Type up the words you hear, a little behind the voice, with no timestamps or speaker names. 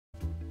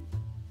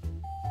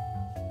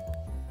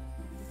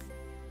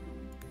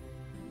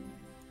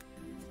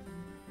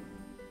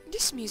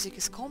This music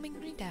is calming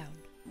me down.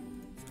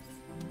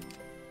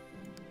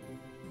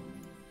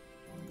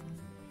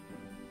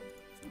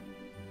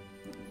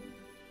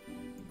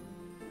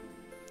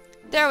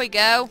 There we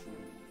go.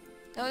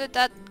 Know that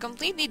that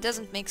completely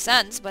doesn't make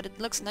sense, but it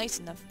looks nice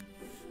enough.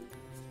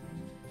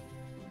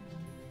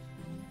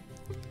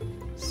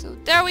 So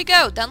there we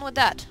go, done with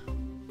that.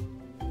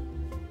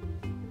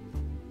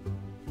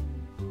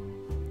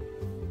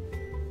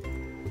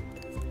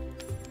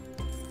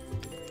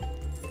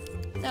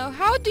 Now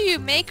how do you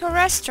make a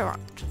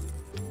restaurant?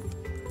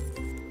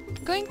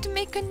 I'm going to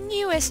make a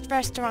newest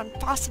restaurant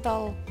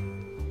possible.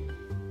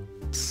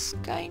 It's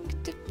going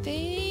to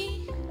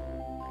be...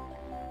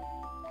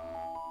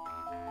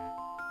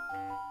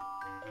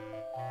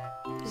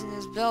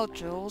 business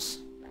build rules.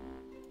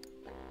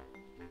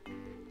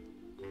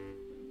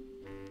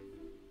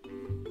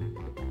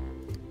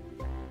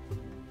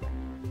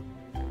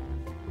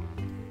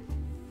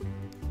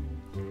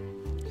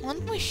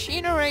 Want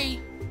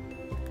machinery.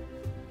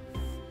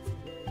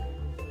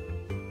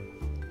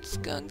 It's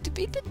going to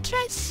be the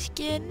trash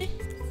skin.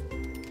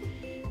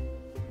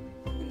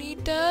 We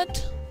need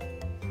that.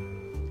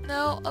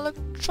 No,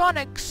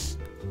 electronics.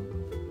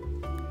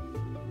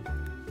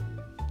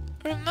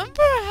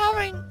 Remember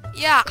having...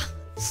 yeah,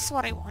 this is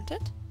what I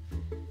wanted.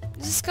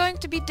 This is going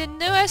to be the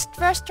newest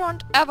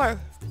restaurant ever.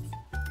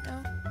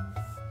 No.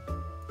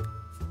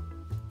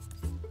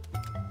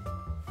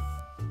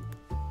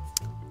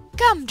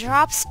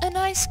 Gumdrops and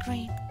ice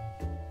cream.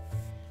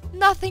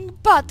 Nothing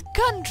but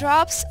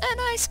gumdrops and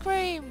ice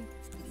cream.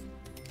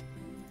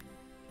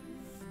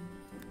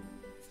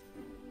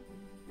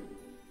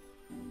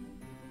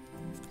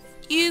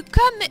 You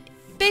come...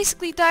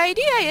 basically the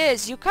idea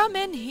is you come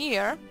in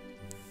here.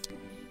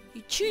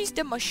 You choose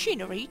the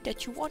machinery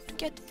that you want to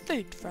get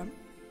food from.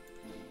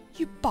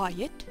 You buy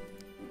it.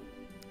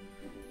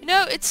 You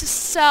know, it's a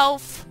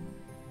self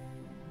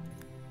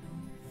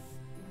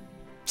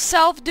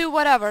do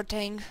whatever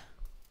thing.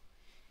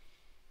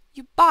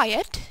 You buy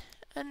it,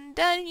 and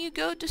then you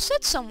go to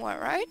sit somewhere,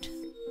 right?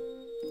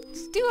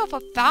 It's still have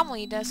a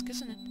family desk,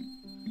 isn't it?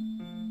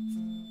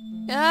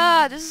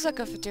 Yeah, this is a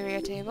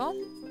cafeteria table.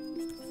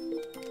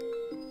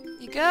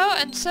 You go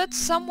and sit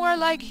somewhere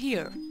like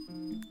here.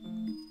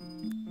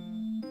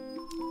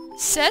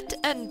 Sit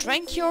and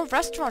drink your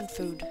restaurant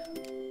food.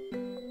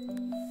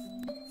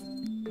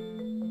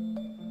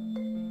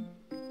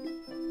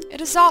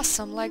 It is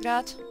awesome like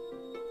that.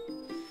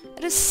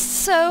 It is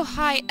so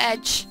high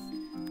edge.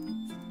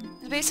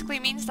 It basically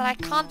means that I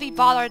can't be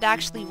bothered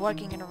actually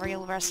working in a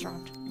real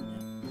restaurant.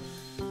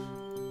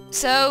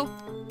 So,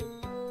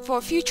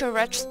 for future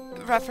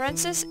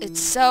references, it's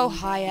so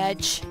high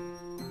edge.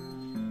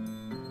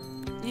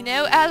 You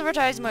know,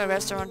 advertise my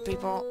restaurant,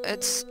 people.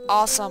 It's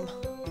awesome.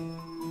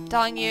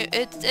 Telling you,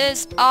 it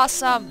is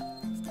awesome.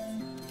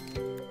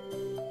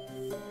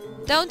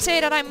 Don't say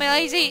that I'm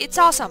lazy, it's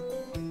awesome.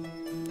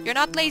 You're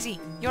not lazy,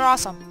 you're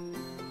awesome.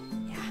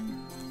 Yeah.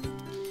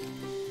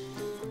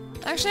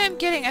 Actually, I'm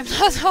kidding, I'm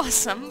not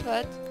awesome,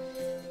 but...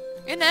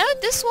 you know,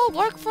 this will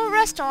work for a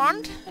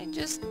restaurant. I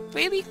just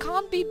really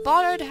can't be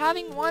bothered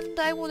having one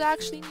that I would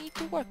actually need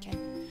to work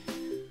in.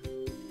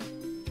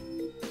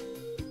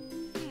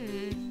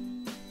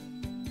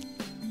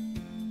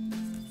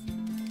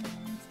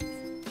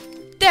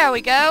 There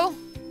we go!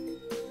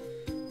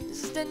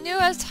 This is the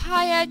newest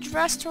high-edge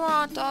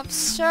restaurant of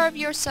Serve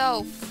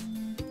Yourself.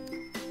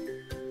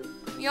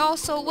 We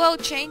also will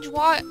change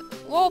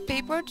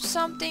wallpaper to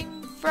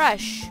something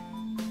fresh.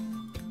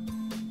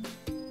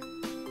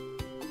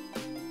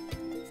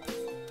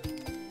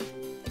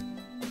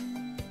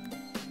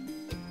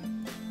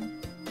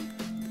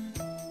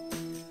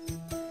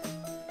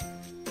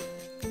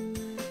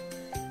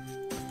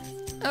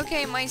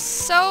 Okay, my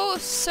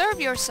Serve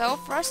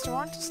Yourself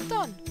restaurant is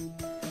done.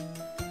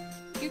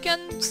 You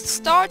can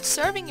start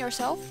serving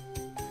yourself.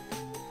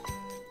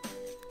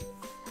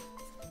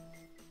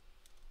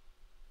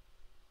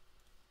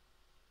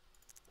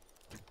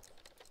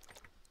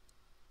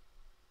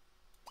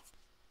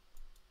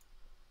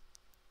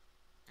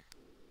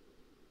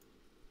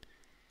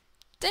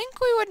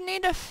 Think we would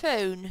need a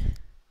phone.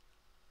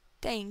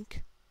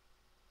 Think.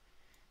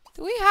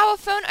 Do we have a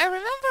phone? I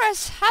remember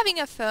us having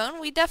a phone.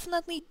 We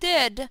definitely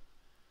did.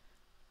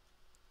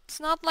 It's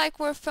not like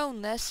we're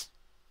phoneless.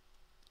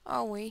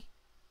 Are we?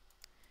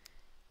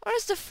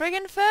 Where's the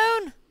friggin'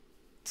 phone?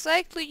 It's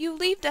like you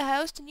leave the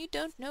house and you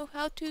don't know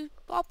how to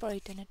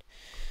operate in it.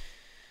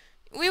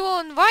 We will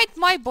invite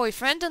my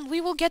boyfriend and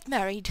we will get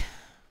married.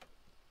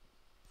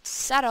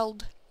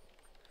 Settled.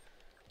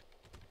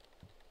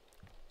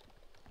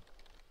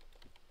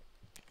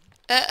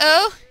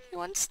 Uh-oh, he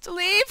wants to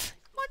leave.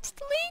 He wants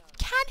to leave.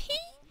 Can he?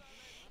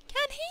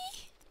 Can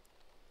he?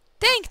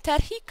 Think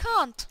that he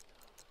can't.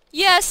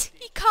 Yes,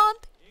 he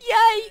can't.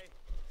 Yay!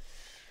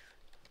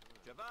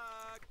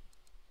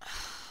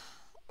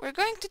 We're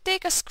going to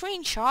take a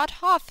screenshot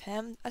of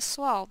him as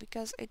well,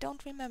 because I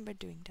don't remember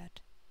doing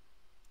that.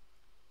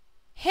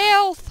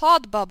 Hail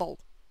thought bubble.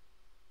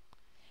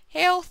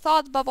 Hail,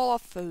 thought bubble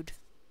of food.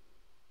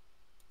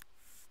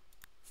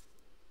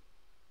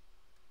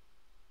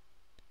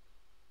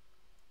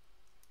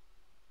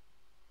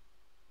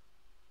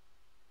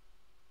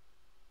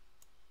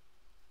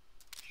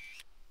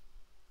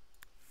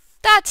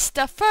 That's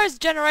the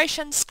first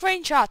generation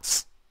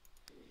screenshots.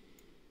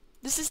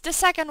 This is the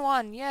second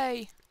one,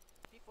 yay.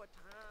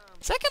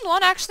 Second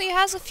one actually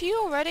has a few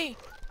already.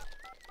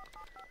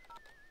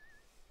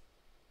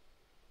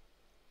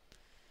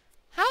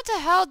 How the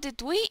hell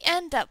did we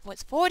end up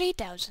with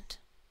 40,000?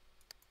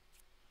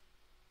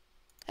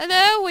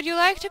 Hello, would you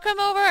like to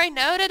come over? I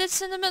know that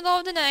it's in the middle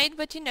of the night,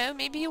 but you know,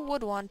 maybe you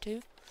would want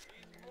to.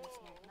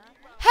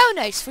 How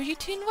nice for you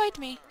to invite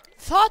me.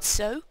 Thought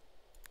so.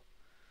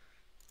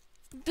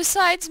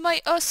 Besides my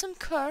awesome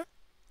car,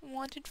 I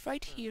want it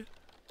right here.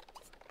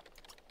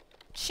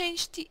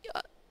 Change the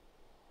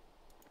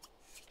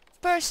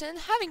person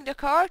having the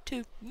car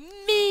to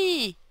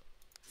me.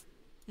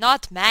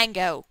 Not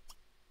Mango.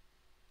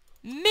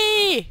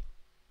 Me!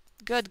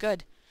 Good,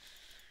 good.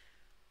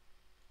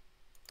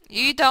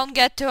 You don't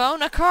get to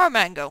own a car,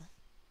 Mango.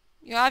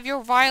 You have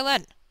your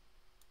violin.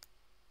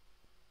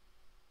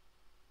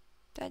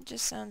 That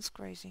just sounds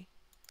crazy.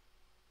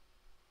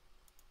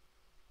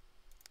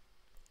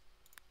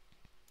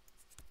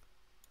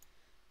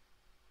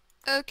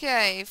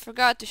 Okay,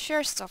 forgot to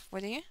share stuff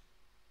with you.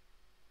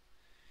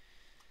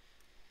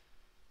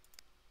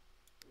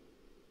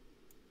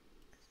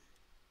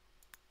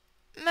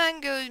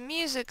 Mango's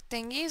music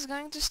thingy is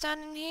going to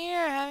stand in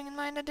here, having in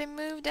mind that they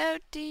moved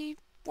out the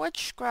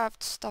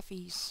witchcraft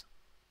stuffies.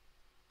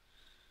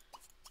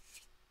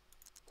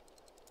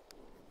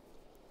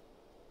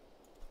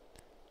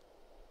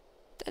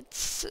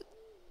 That's...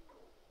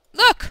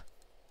 Look!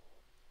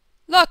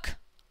 Look!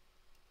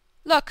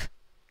 Look!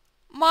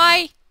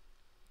 My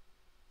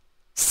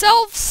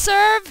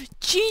self-serve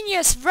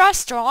genius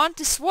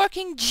restaurant is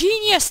working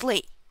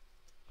geniusly!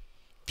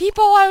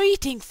 People are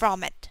eating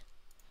from it.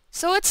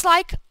 So it's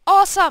like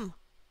awesome!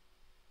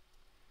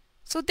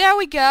 So there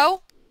we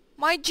go.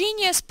 My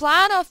genius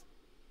plan of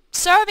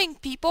serving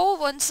people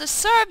once a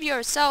serve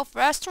yourself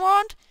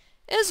restaurant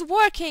is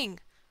working.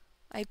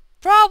 I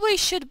probably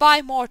should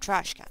buy more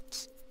trash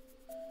cans.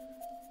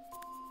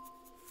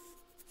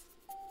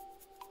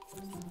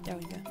 There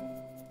we go.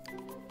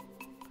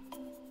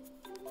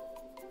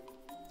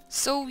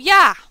 So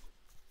yeah.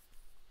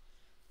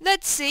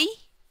 Let's see.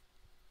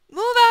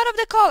 Move out of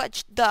the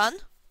college. Done.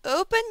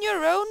 Open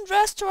your own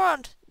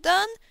restaurant.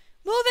 Done.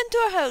 Move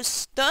into a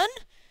house. Done.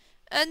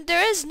 And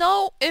there is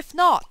no if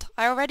not.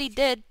 I already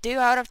did 2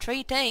 out of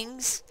 3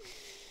 things.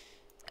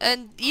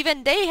 And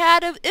even they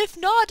had a if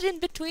not in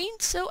between,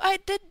 so I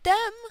did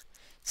them.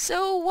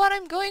 So what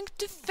I'm going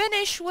to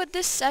finish with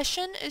this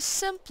session is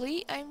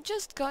simply, I'm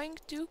just going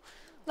to,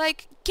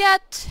 like,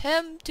 get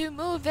him to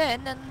move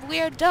in and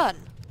we're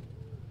done.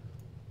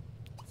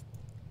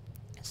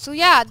 So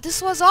yeah,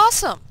 this was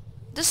awesome.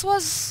 This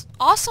was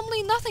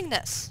awesomely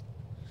nothingness.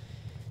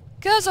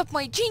 Because of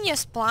my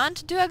genius plan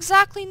to do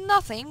exactly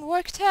nothing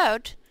worked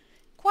out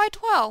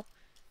quite well.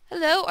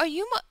 Hello,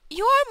 you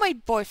are my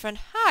boyfriend,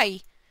 hi.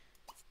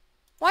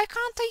 Why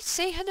can't I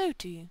say hello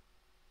to you?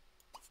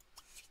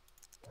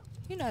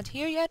 You're not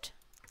here yet?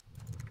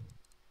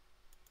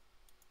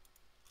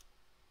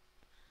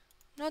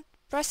 Not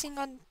pressing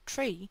on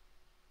tree.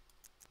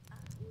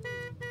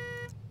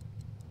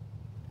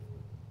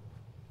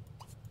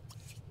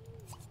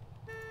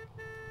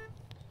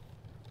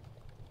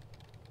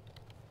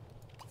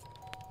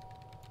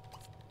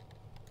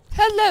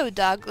 Hello,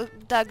 Doug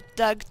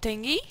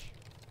thingy.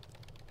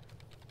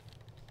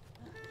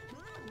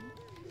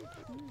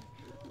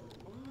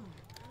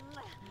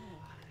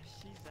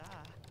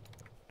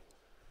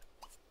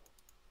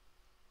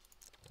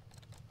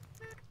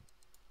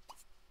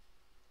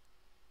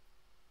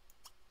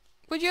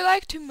 Would you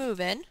like to move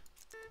in?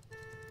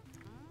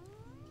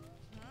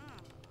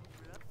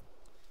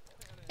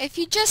 If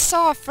you just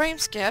saw a frame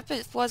skip,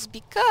 it was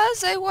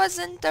because I was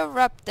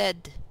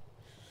interrupted.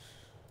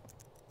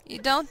 You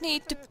don't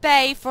need to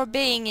pay for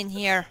being in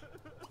here.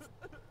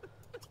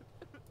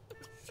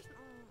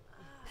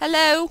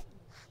 Hello?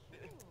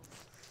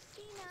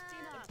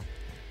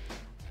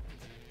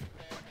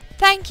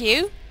 Thank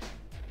you.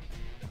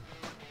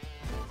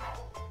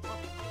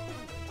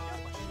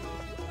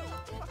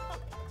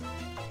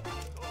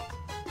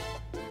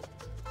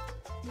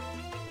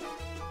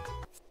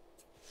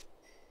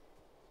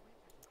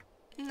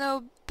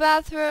 No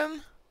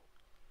bathroom.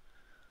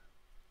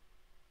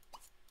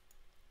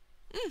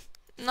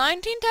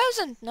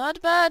 19,000,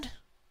 not bad.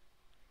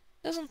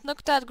 Doesn't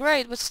look that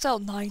great, but still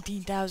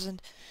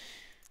 19,000.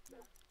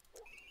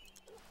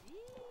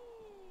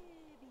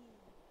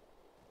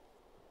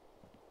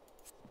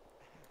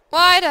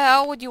 Why the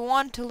hell would you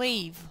want to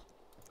leave?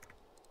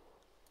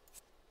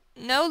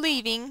 No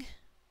leaving.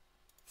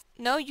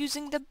 No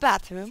using the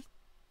bathroom.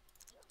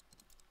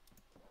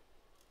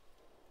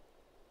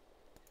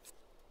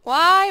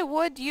 Why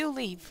would you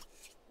leave?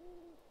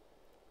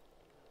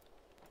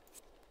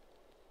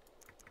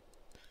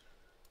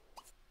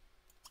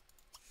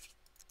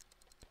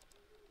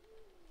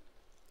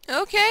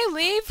 Okay,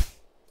 leave.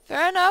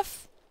 Fair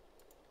enough.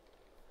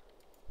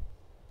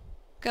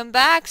 Come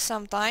back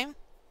sometime.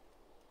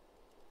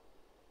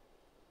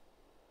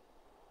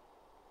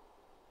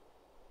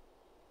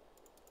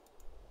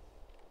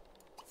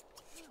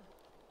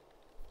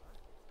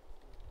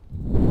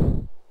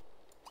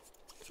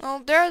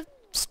 Well, they're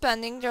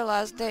spending their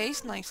last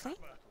days nicely.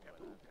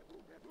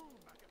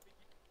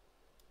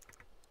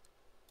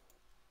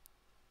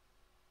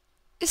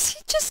 Is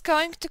he just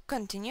going to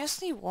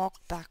continuously walk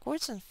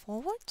backwards and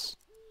forwards?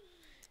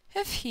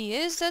 If he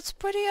is, that's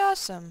pretty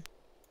awesome.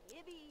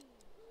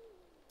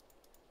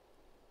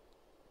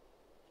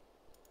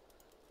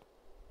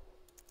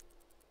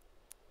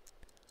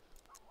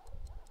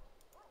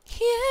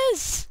 He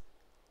is!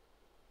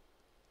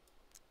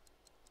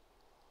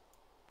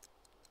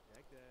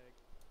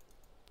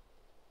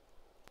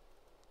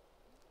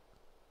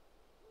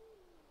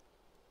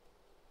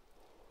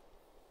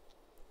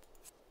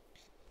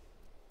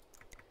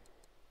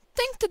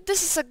 Think that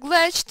this is a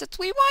glitch that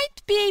we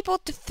might be able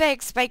to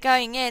fix by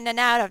going in and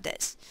out of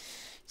this.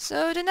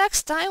 So the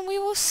next time we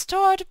will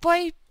start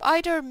by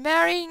either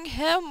marrying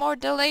him or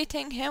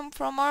deleting him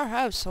from our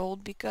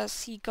household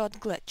because he got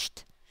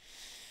glitched.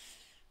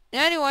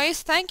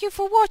 Anyways, thank you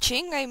for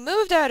watching. I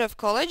moved out of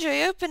college,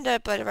 I opened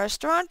up a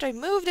restaurant, I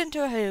moved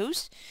into a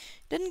house.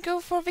 Didn't go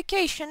for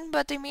vacation,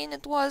 but I mean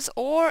it was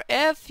or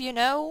if, you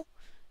know,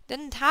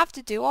 didn't have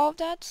to do all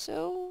that.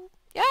 So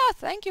yeah,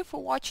 thank you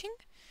for watching.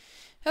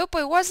 Hope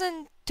I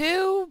wasn't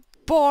too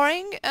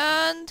boring,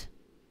 and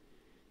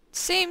it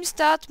seems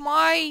that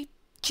my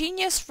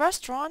genius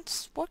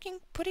restaurant's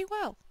working pretty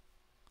well.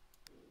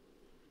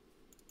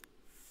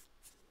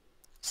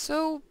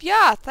 So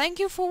yeah, thank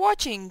you for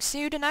watching.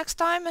 See you the next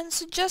time, and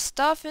suggest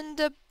stuff in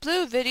the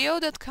blue video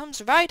that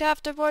comes right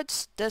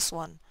afterwards this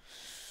one.